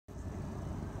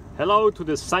Hello to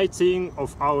the sightseeing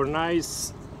of our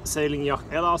nice Sailing Yacht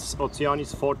ELAS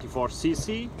Oceanis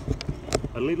 44cc.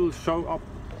 A little show up.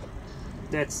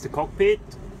 That's the cockpit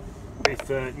with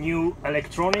a new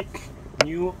electronic,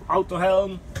 new auto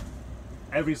helm.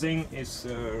 Everything is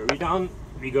redone.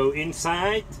 We go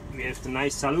inside. We have the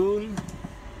nice saloon.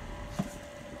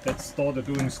 That's daughter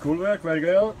doing schoolwork. Very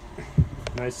good.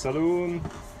 Nice saloon.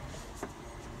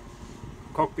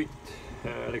 Cockpit,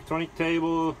 electronic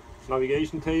table,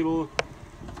 navigation table,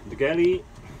 the galley.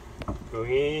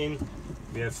 Going in,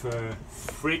 we have a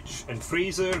fridge and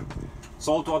freezer,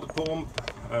 saltwater pump,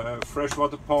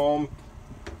 freshwater pump,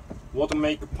 water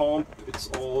maker pump. It's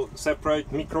all separate.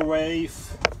 Microwave.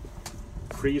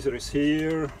 Freezer is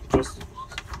here. Just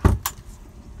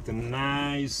the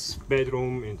nice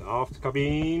bedroom in the after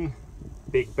cabin.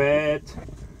 Big bed.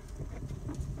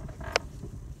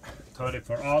 Toilet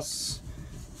for us.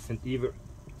 And even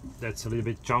that's a little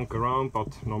bit junk around, but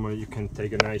normally you can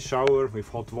take a nice shower with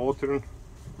hot water.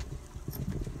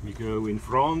 We go in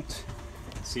front,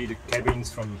 see the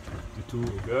cabins from the two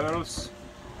girls.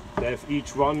 They have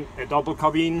each one a double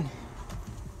cabin.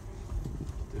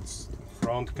 That's the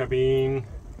front cabin.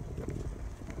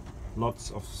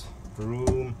 Lots of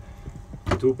room.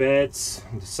 Two beds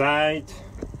on the side.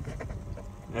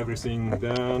 Everything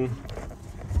done.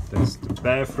 That's the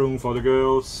bathroom for the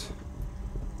girls.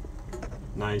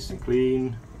 Nice and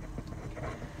clean.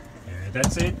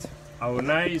 That's it. Our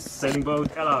nice sailing boat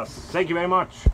ELAS. Thank you very much.